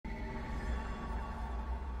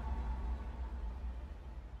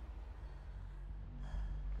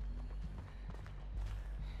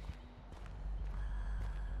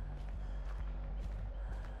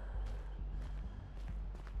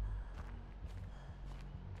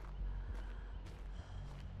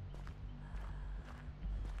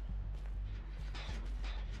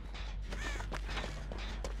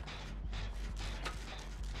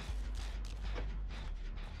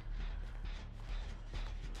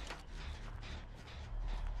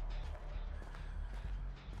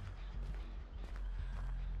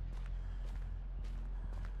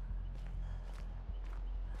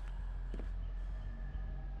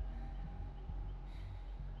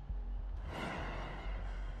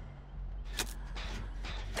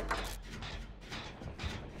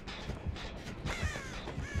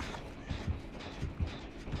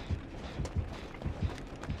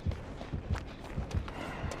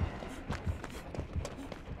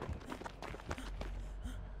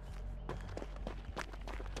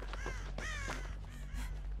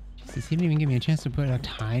Jesus, he didn't even give me a chance to put a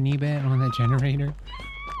tiny bit on that generator.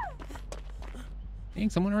 Dang,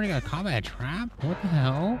 someone already got caught by a trap? What the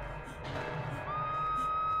hell?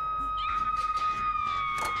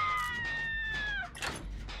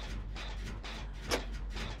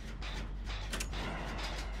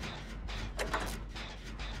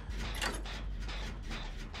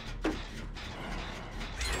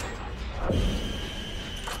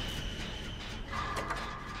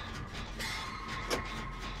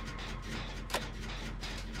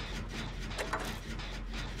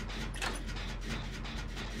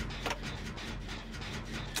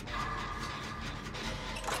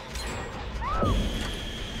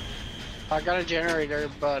 I got a generator,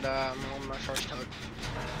 but I'm on my first hug.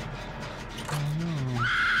 Oh no.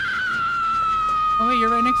 Oh wait, you're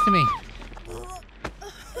right next to me.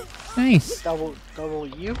 Nice. Double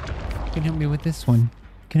you. You can help me with this one.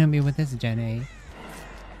 You can help me with this, Gen A.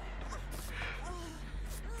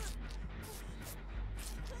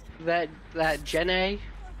 That Gen A.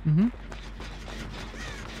 Mm-hmm.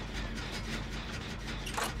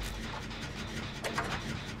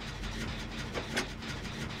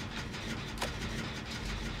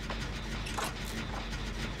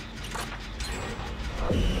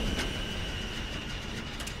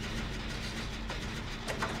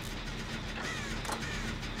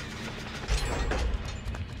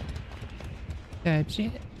 Touch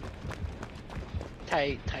it.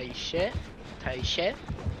 Tight shit. Tight shit.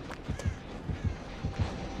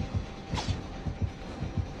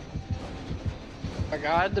 Oh my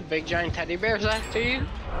god, the big giant teddy bear's after you?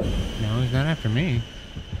 No, he's not after me.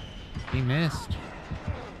 He missed.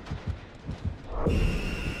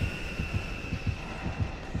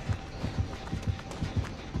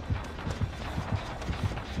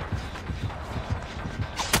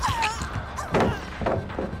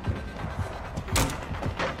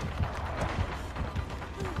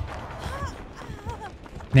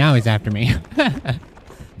 Now he's after me.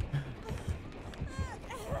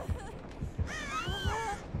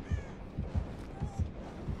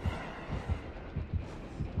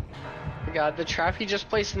 God, the trap he just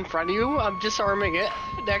placed in front of you, I'm disarming it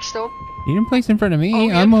next to him. You didn't place in front of me. Oh,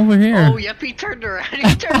 yep. I'm over here. Oh, yep, he turned around.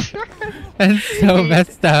 He turned around. That's so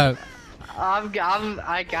messed up.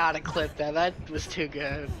 I gotta clip that. That was too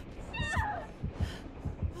good.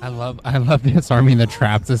 I love disarming the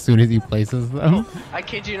traps as soon as he places them. I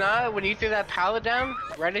kid you not, when you threw that pallet down,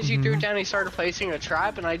 right as you threw it down, he started placing a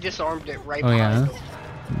trap, and I disarmed it right behind him.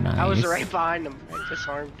 Nice. I was right behind him. I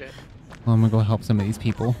disarmed it. Well, I'm gonna go help some of these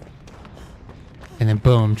people. And then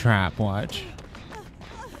boom, trap, watch.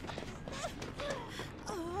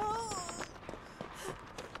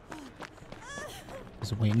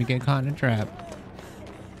 Just waiting to get caught in a trap.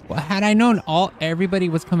 Well, had I known everybody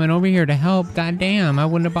was coming over here to help, goddamn, I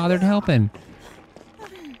wouldn't have bothered helping.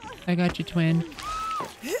 I got you, twin.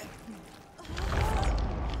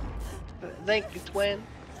 Thank you, twin.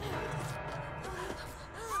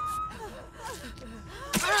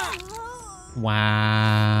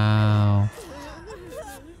 Wow.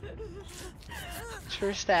 Thanks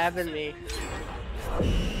for stabbing me.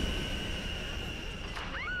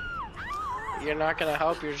 You're not gonna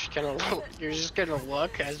help. You're just gonna look. You're just gonna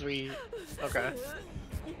look as we. Okay.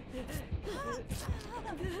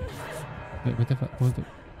 Wait, what the fuck? What the...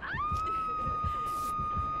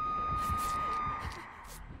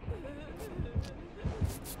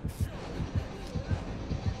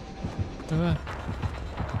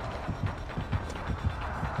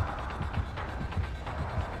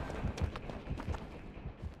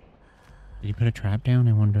 Did he put a trap down?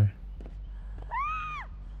 I wonder.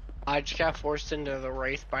 I just got forced into the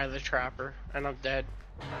Wraith by the trapper, and I'm dead.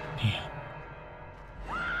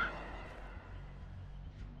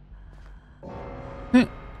 Damn.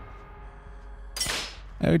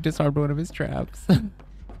 I disarmed one of his traps.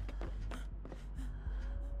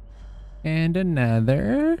 And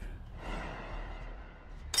another.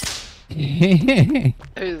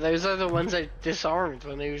 Those are the ones I disarmed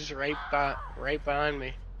when he was right behind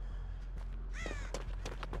me.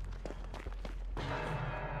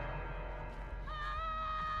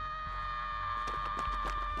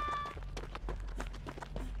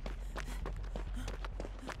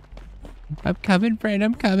 I'm coming, friend.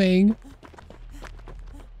 I'm coming.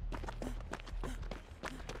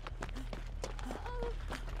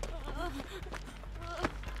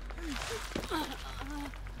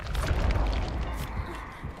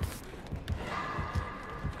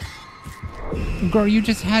 Girl, you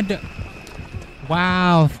just had to...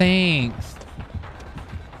 Wow, thanks.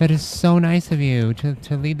 That is so nice of you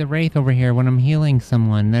to lead the Wraith over here when I'm healing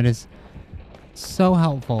someone. That is so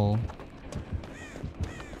helpful.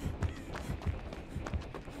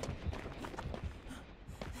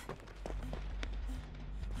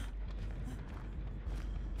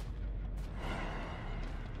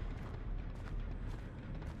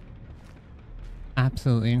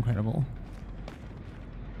 Absolutely incredible.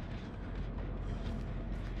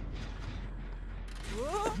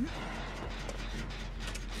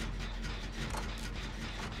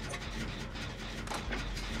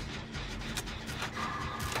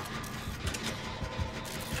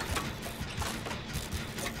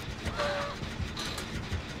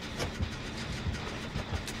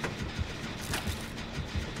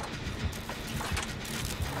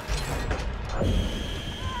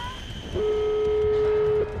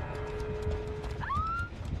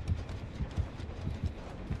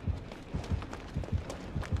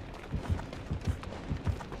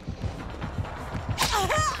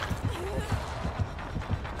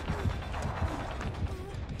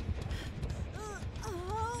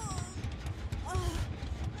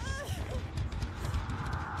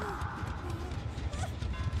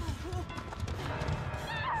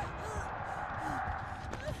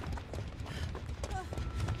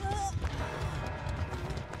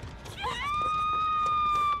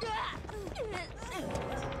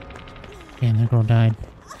 Damn, that girl died.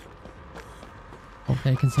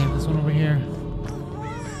 Hopefully I can save this one over here.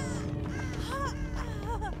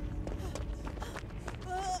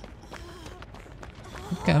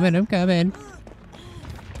 I'm coming.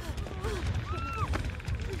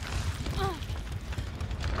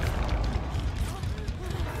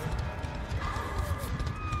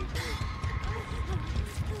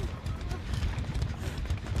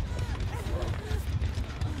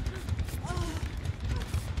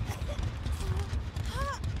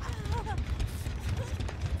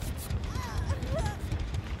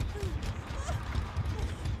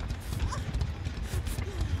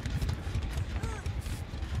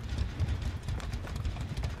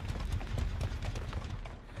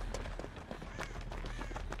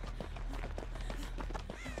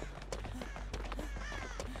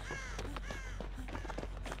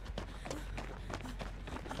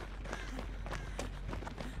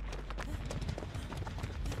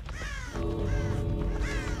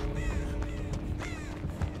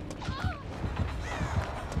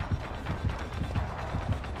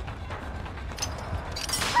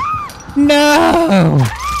 No!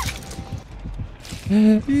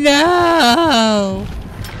 No!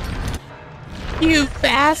 You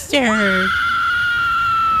bastard!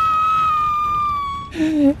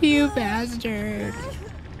 You bastard!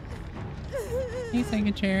 Hey,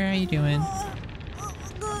 second chair, how you doing?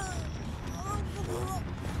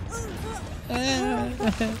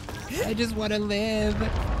 I just want to live.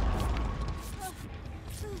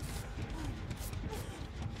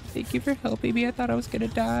 Thank you for helping me. I thought I was gonna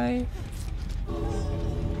die.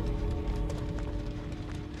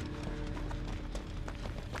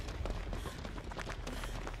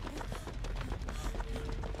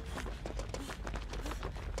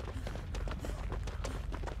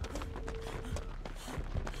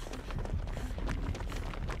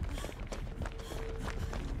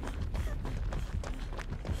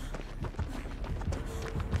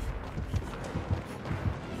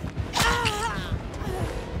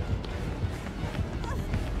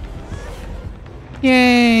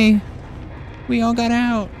 Yay! We all got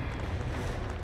out.